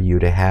impact for you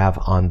to have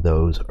on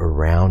those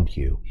around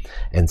you.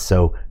 And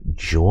so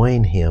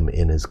join him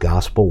in his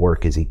gospel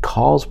work as he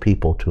calls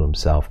people to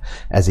himself,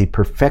 as he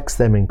perfects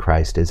them in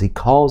Christ, as he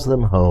calls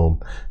them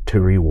home to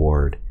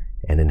reward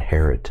and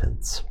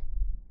inheritance.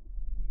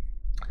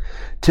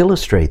 To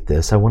illustrate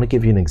this, I want to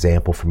give you an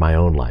example from my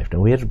own life. Now,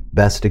 we have the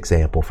best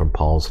example from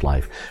Paul's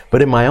life.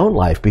 But in my own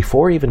life,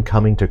 before even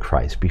coming to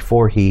Christ,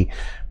 before he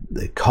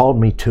called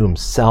me to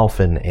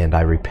himself and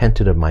I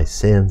repented of my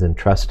sins and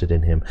trusted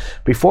in him,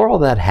 before all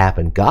that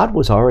happened, God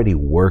was already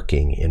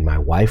working in my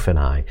wife and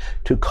I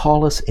to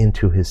call us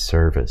into his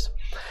service.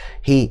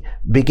 He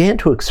began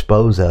to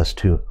expose us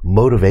to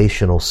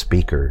motivational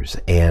speakers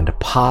and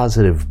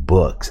positive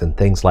books and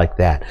things like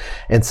that.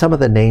 And some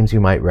of the names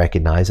you might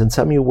recognize and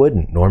some you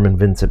wouldn't. Norman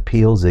Vincent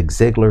Peale, Zig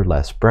Ziglar,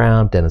 Les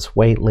Brown, Dennis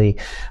Waitley,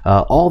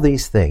 all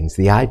these things.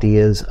 The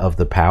ideas of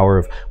the power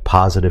of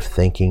positive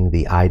thinking,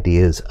 the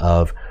ideas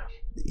of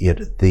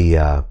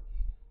the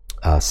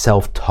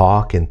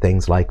self-talk and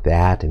things like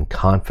that, and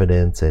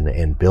confidence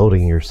and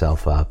building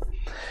yourself up.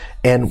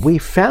 And we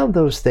found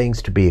those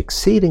things to be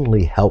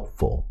exceedingly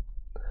helpful.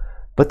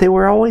 But they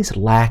were always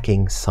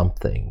lacking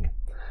something.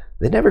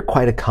 They never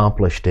quite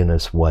accomplished in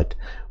us what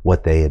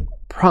they had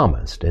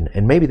promised.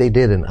 And maybe they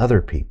did in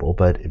other people,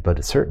 but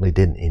it certainly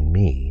didn't in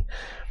me.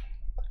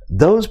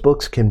 Those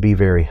books can be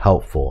very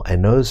helpful,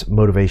 and those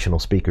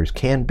motivational speakers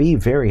can be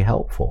very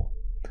helpful,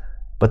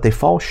 but they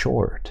fall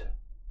short.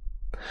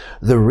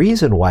 The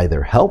reason why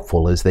they're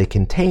helpful is they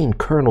contain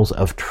kernels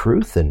of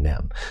truth in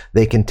them.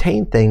 They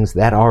contain things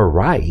that are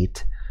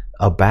right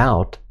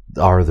about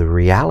the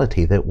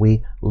reality that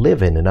we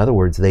live in. In other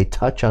words, they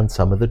touch on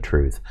some of the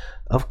truth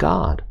of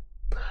God.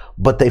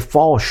 But they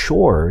fall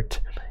short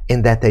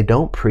in that they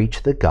don't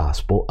preach the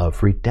gospel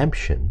of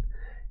redemption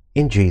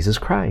in Jesus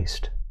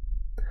Christ.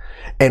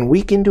 And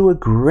we can do a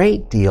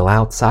great deal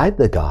outside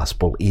the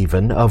gospel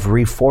even of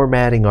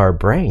reformatting our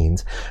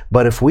brains.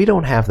 But if we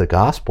don't have the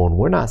gospel and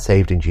we're not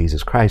saved in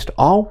Jesus Christ,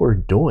 all we're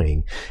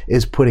doing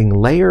is putting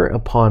layer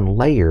upon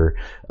layer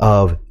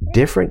of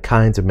different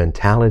kinds of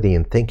mentality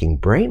and thinking,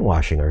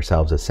 brainwashing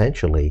ourselves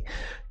essentially,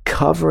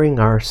 covering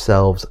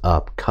ourselves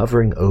up,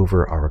 covering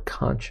over our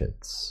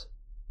conscience.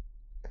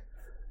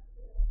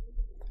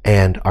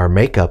 And our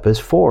makeup is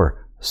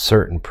for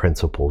certain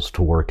principles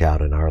to work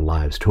out in our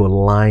lives, to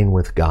align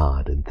with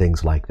God and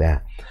things like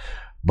that.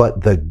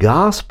 But the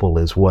gospel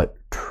is what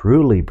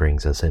truly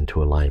brings us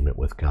into alignment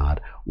with God,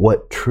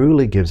 what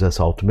truly gives us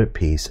ultimate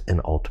peace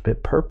and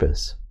ultimate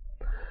purpose.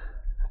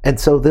 And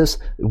so this,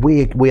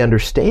 we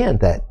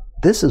understand that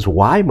this is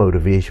why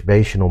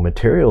motivational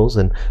materials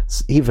and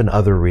even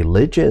other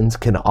religions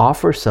can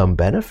offer some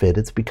benefit.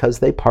 It's because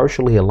they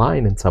partially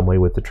align in some way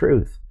with the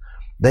truth.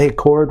 They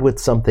accord with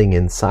something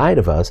inside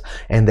of us,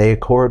 and they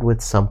accord with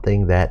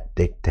something that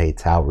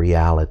dictates how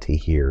reality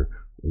here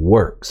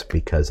works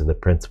because of the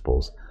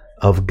principles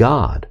of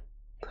God.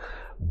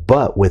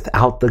 But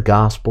without the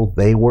gospel,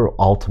 they will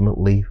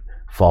ultimately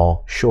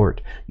fall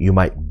short. You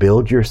might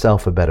build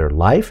yourself a better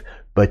life,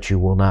 but you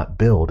will not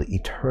build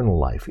eternal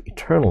life.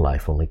 Eternal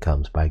life only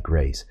comes by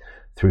grace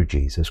through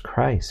Jesus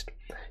Christ.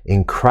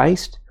 In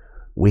Christ,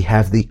 we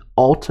have the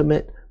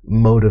ultimate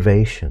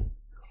motivation.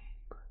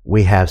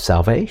 We have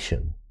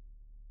salvation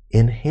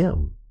in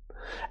Him.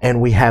 And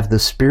we have the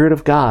Spirit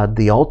of God,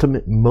 the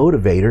ultimate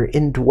motivator,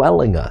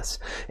 indwelling us.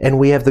 And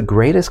we have the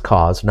greatest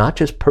cause, not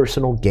just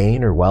personal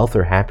gain or wealth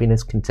or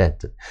happiness,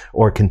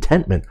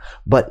 contentment,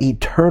 but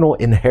eternal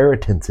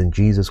inheritance in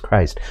Jesus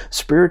Christ.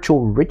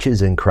 Spiritual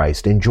riches in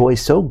Christ, and joy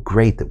so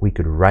great that we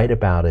could write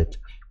about it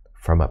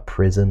from a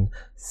prison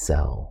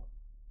cell.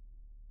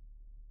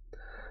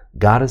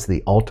 God is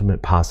the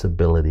ultimate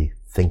possibility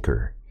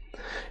thinker.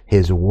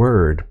 His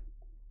Word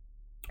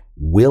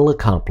will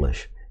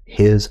accomplish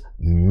His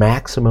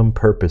maximum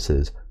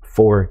purposes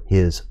for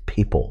His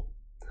people.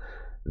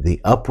 The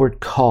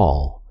upward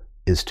call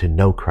is to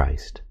know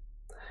Christ.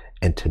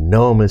 And to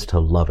know Him is to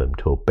love Him,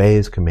 to obey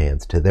His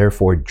commands, to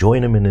therefore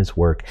join Him in His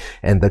work.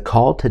 And the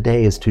call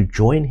today is to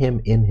join Him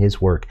in His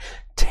work.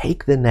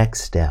 Take the next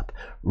step.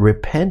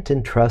 Repent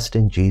and trust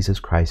in Jesus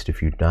Christ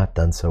if you've not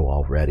done so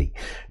already.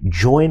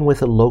 Join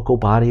with a local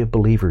body of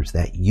believers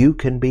that you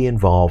can be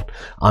involved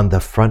on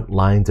the front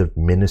lines of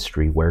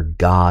ministry where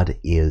God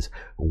is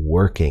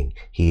working.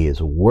 He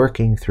is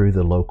working through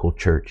the local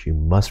church. You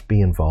must be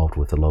involved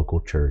with the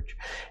local church.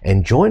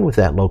 And join with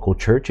that local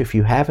church. If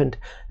you haven't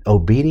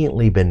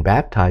obediently been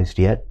baptized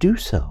yet, do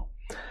so.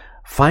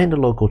 Find a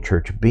local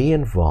church, be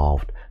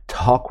involved.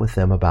 Talk with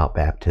them about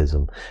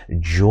baptism.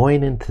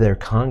 Join into their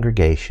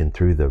congregation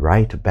through the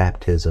rite of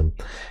baptism,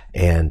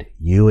 and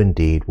you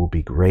indeed will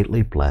be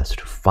greatly blessed.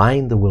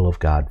 Find the will of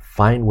God,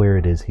 find where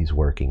it is He's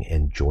working,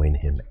 and join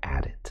Him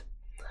at it.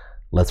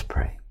 Let's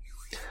pray.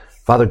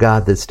 Father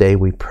God, this day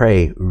we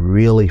pray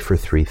really for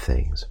three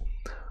things.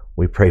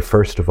 We pray,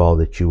 first of all,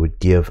 that you would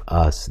give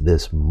us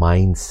this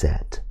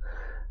mindset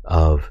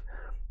of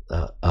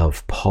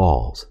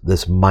Paul's,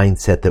 this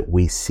mindset that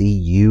we see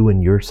you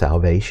and your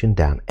salvation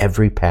down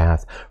every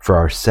path for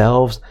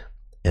ourselves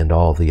and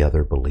all the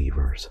other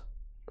believers.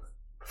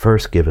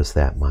 First, give us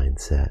that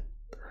mindset.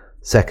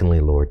 Secondly,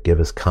 Lord,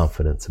 give us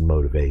confidence and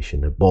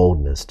motivation and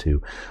boldness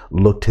to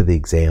look to the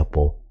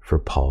example for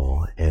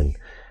Paul. And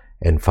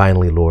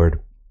finally, Lord,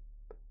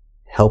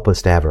 help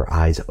us to have our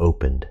eyes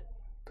opened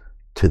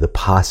to the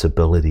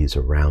possibilities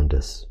around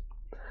us.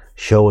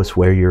 Show us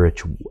where you're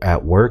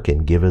at work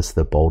and give us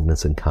the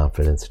boldness and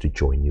confidence to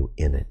join you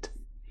in it.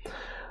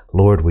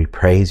 Lord, we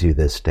praise you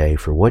this day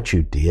for what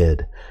you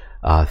did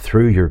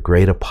through your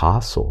great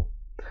apostle.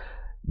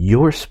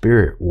 Your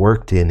Spirit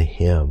worked in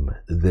him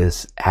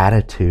this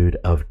attitude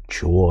of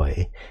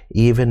joy,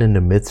 even in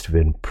the midst of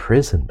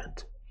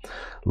imprisonment.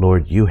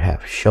 Lord, you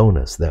have shown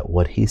us that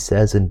what he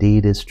says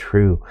indeed is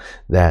true,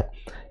 that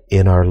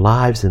in our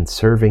lives in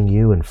serving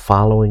you and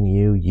following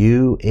you,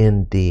 you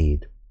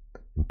indeed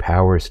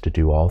empower us to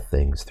do all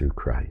things through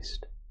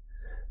Christ.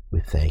 We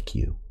thank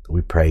you.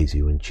 We praise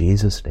you in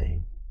Jesus'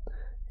 name.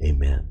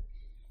 Amen.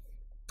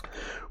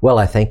 Well,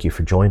 I thank you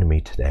for joining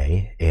me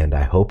today, and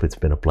I hope it's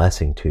been a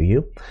blessing to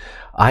you.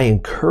 I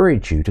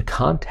encourage you to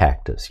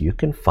contact us. You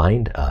can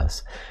find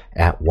us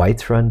at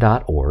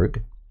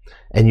whitesrun.org,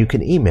 and you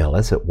can email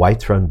us at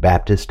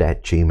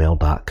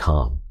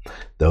whitesrunbaptist@gmail.com.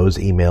 Those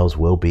emails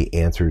will be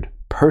answered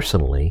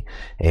personally,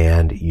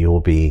 and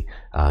you'll be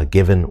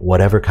given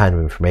whatever kind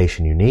of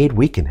information you need.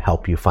 We can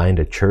help you find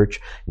a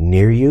church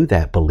near you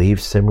that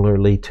believes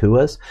similarly to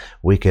us.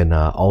 We can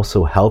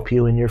also help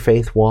you in your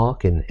faith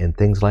walk and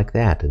things like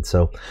that. And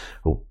so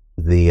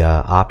the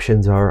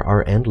options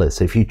are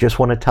endless. If you just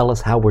want to tell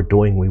us how we're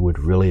doing, we would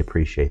really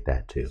appreciate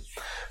that too.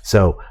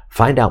 So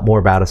find out more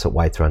about us at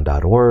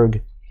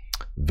whitesrun.org.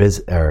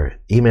 Visit or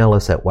email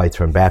us at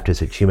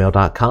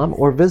whitesrunbaptist@gmail.com,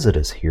 or visit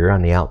us here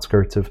on the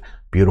outskirts of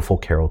beautiful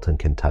Carrollton,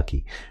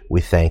 Kentucky. We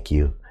thank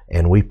you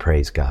And we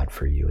praise God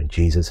for you in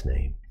Jesus'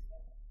 name.